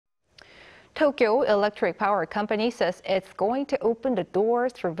Tokyo Electric Power Company says it's going to open the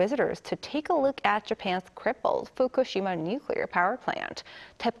doors for visitors to take a look at Japan's crippled Fukushima nuclear power plant.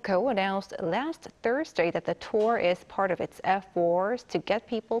 TEPCO announced last Thursday that the tour is part of its efforts to get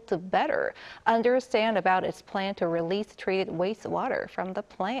people to better understand about its plan to release treated wastewater from the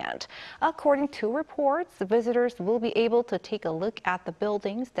plant. According to reports, visitors will be able to take a look at the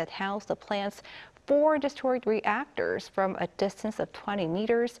buildings that house the plant's 4 destroyed reactors from a distance of 20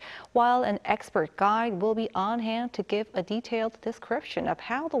 meters, while an expert guide will be on hand to give a detailed description of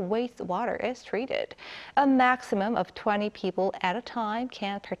how the wastewater is treated. A maximum of 20 people at a time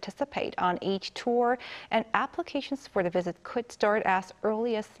can participate on each tour, and applications for the visit could start as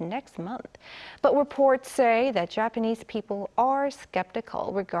early as next month. But reports say that Japanese people are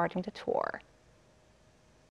skeptical regarding the tour.